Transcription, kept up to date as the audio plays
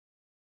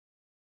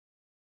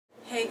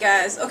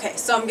guys, okay,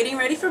 so I'm getting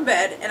ready for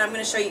bed and I'm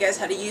going to show you guys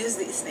how to use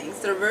these things.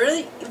 They're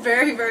really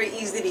very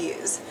easy to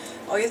use.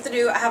 All you have to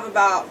do, I have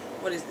about,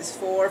 what is this,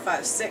 4,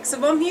 5, 6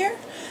 of them here,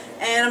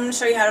 and I'm going to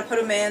show you how to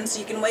put them in so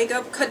you can wake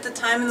up, cut the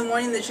time in the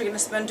morning that you're going to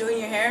spend doing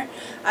your hair.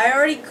 I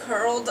already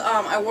curled,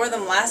 I wore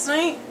them last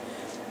night,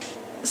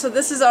 so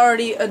this is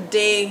already a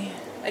day,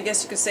 I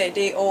guess you could say a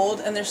day old,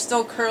 and they're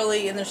still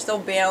curly and they're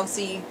still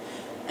bouncy.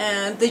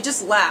 And they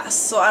just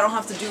last, so I don't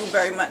have to do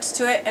very much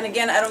to it. And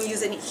again, I don't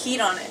use any heat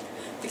on it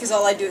because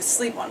all I do is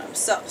sleep on them.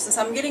 So since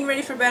I'm getting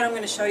ready for bed, I'm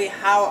going to show you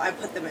how I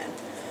put them in.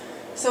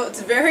 So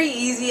it's very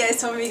easy.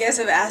 Some of you guys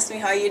have asked me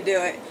how you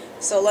do it,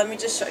 so let me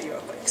just show you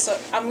real quick. So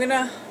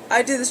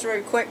I do this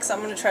very quick, so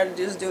I'm going to try to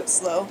just do it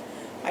slow.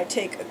 I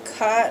take a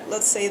cut,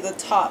 let's say the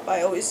top.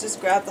 I always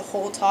just grab the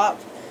whole top,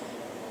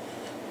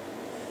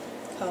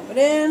 comb it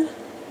in,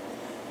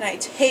 and I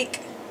take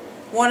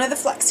one of the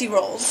Flexi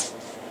rolls.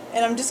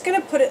 And I'm just going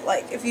to put it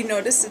like, if you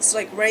notice, it's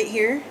like right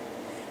here.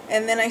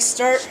 And then I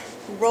start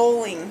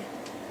rolling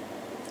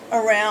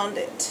around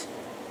it.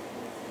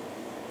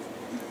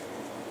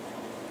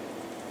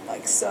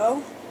 Like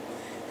so.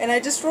 And I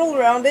just roll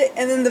around it.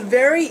 And then the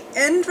very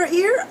end right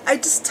here, I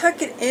just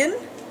tuck it in.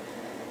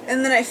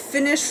 And then I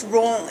finish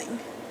rolling.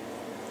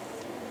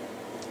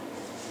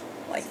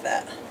 Like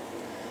that.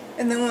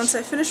 And then once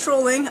I finish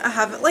rolling, I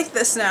have it like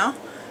this now.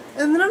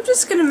 And then I'm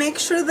just going to make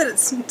sure that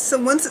so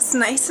once it's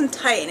nice and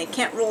tight and it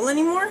can't roll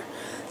anymore,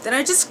 then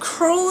I just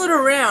curl it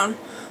around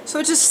so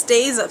it just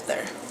stays up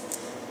there.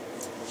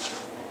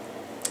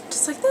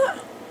 Just like that.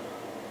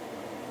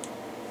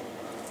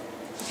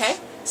 Okay,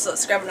 so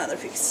let's grab another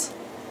piece.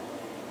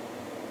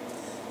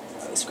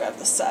 I always grab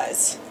the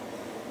size.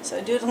 So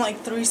I do it in like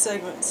 3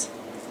 segments.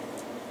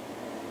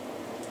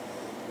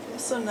 Okay,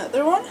 so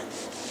another one.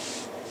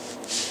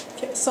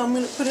 Okay, so I'm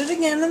going to put it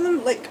again in the,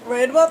 like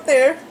right about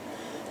there.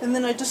 And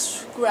then I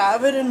just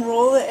grab it and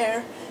roll the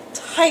air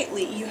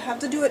tightly. You have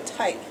to do it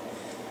tight.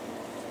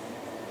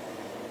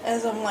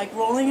 As I'm like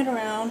rolling it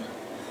around,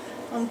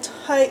 I'm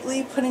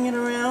tightly putting it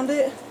around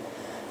it.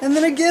 And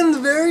then again, the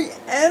very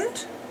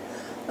end,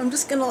 I'm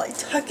just going to like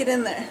tuck it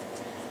in there.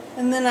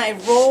 And then I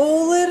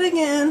roll it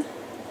again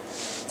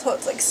so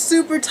it's like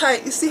super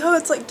tight. You see how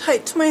it's like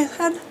tight to my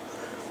head?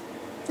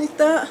 Like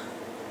that?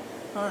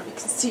 I don't know if you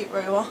can see it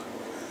very well.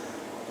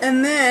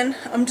 And then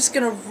I'm just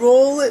going to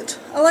roll it.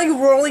 I like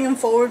rolling them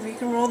forward, but you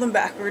can roll them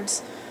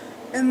backwards.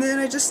 And then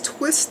I just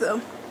twist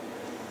them.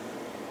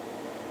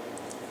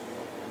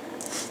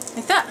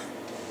 Like that.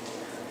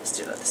 Let's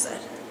do the other side.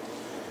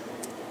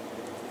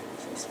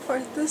 Just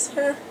part this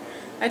hair.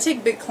 I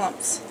take big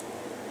clumps.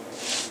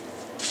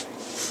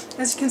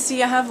 As you can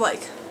see, I have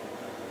like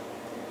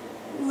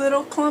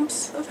little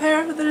clumps of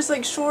hair that is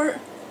like short.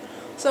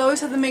 So I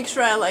always have to make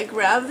sure I like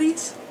grab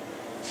these.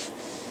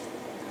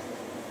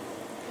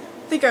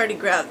 I think I already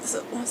grabbed this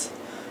up once.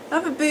 I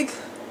have a big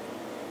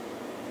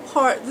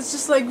part that's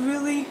just like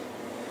really,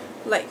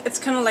 like it's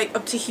kind of like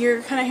up to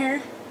here kind of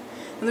hair.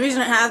 And the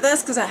reason I have this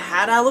is because I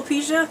had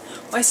alopecia.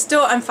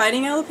 Well, I'm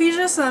fighting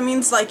alopecia, so that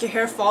means like your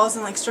hair falls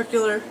in like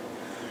circular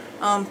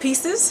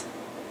pieces.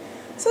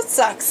 So it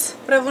sucks,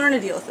 but I've learned to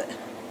deal with it.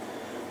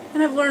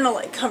 And I've learned to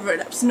like cover it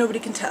up so nobody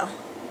can tell.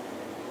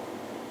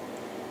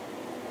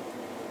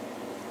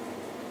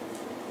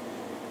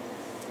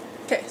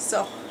 Okay,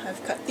 so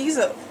I've cut these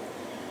out.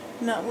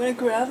 Now I'm going to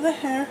grab the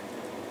hair.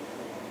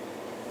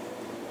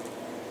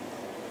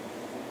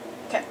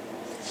 Okay,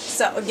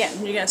 so again,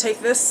 you're going to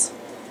take this,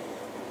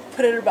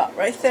 put it about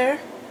right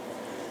there,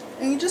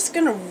 and you're just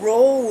going to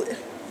roll it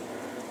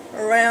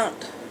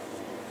around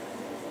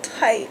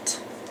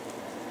tight.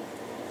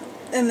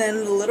 And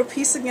then the little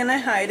piece again, I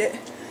hide it.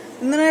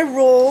 And then I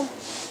roll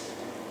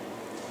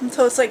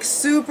until it's like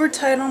super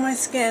tight on my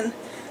skin.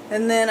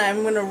 And then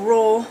I'm going to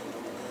roll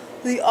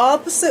the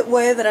opposite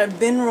way that I've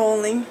been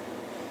rolling.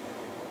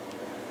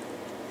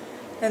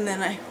 And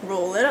then I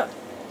roll it up.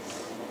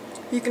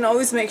 You can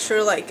always make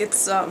sure like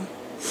it's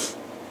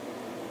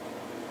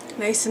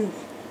nice and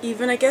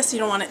even, I guess. You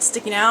don't want it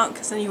sticking out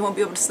because then you won't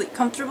be able to sleep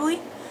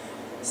comfortably.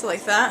 So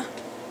like that.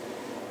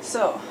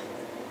 So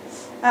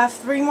I have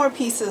 3 more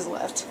pieces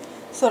left.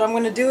 So what I'm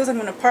going to do is I'm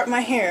going to part my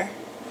hair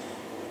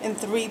in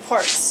 3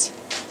 parts.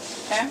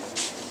 Okay?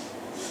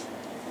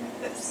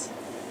 Like this.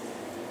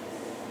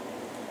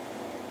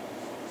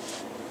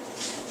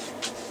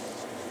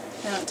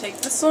 And I'll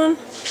take this one.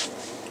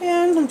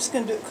 And I'm just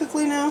going to do it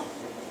quickly now.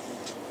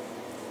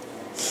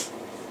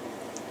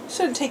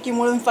 Shouldn't take you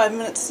more than 5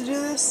 minutes to do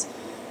this.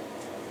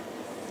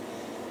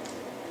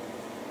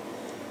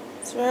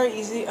 It's very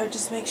easy. I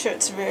just make sure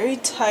it's very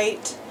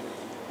tight.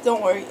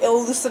 Don't worry,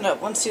 it'll loosen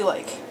up once you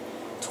like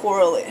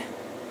twirl it.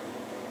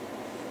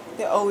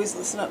 They always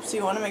loosen up, so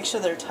you want to make sure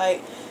they're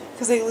tight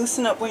because they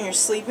loosen up when you're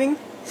sleeping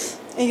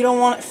and you don't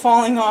want it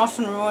falling off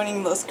and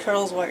ruining those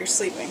curls while you're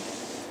sleeping.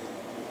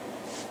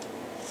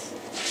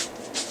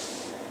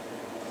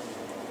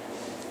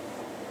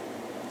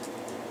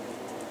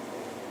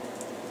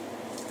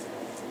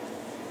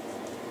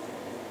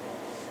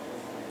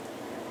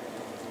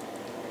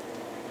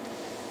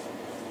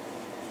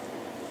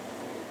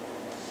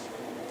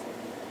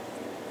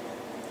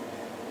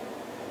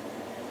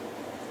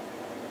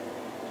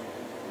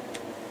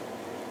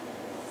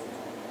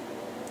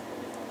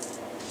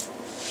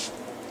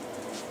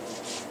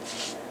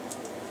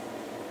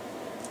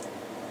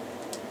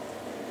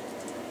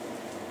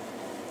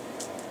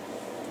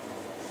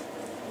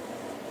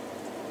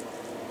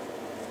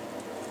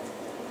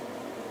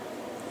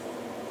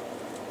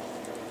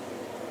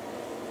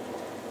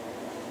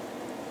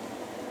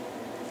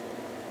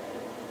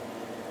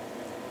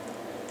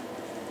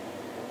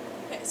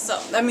 Okay, so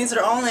that means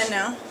they're all in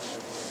now.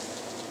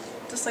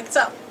 Just like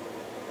so.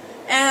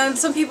 And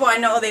some people I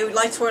know, they would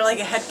like to wear like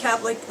a head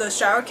cap, like the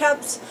shower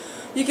caps.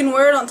 You can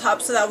wear it on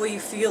top so that way you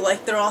feel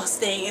like they're all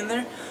staying in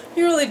there.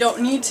 You really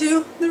don't need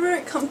to. They're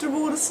very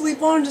comfortable to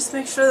sleep on. Just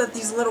make sure that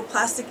these little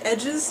plastic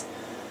edges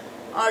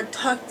are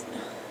tucked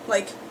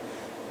like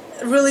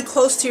really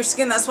close to your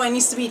skin. That's why it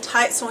needs to be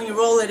tight, so when you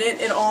roll it in,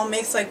 it all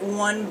makes like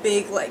one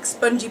big like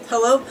spongy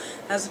pillow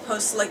as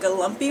opposed to like a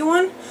lumpy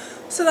one.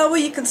 So that way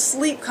you can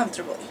sleep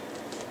comfortably.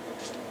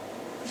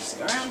 Just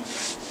go around.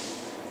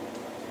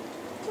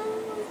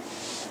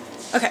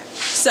 Okay,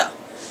 so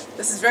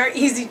this is very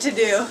easy to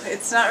do.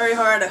 It's not very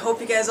hard. I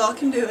hope you guys all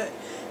can do it.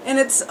 And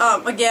it's,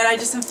 again, I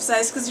just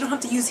emphasize because you don't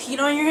have to use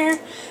heat on your hair.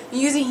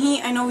 And using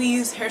heat, I know we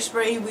use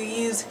hairspray,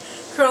 we use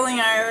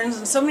curling irons,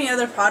 and so many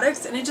other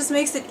products, and it just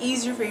makes it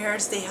easier for your hair to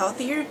stay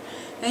healthier.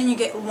 And you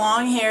get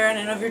long hair,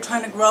 and if you're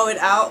trying to grow it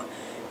out,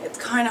 it's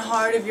kind of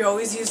hard if you're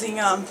always using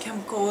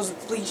chemicals,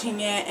 bleaching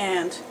it,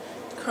 and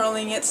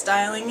curling it,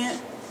 styling it.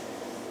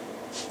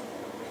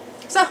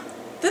 So,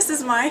 this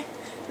is my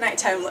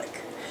nighttime look.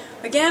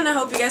 Again, I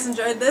hope you guys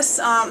enjoyed this.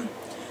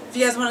 If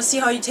you guys want to see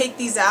how you take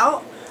these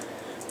out,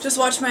 just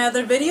watch my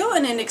other video,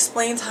 and it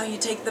explains how you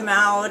take them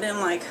out and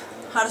like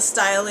how to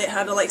style it,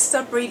 how to like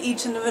separate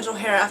each individual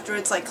hair after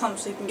it's like clumped,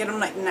 so you can get them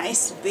like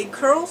nice big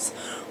curls,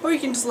 or you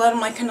can just let them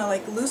like kind of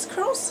like loose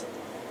curls.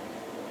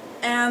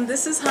 And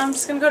this is how I'm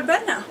just gonna go to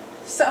bed now.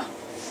 So,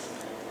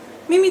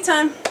 Mimi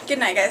time. Good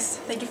night, guys.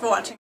 Thank you for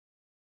watching.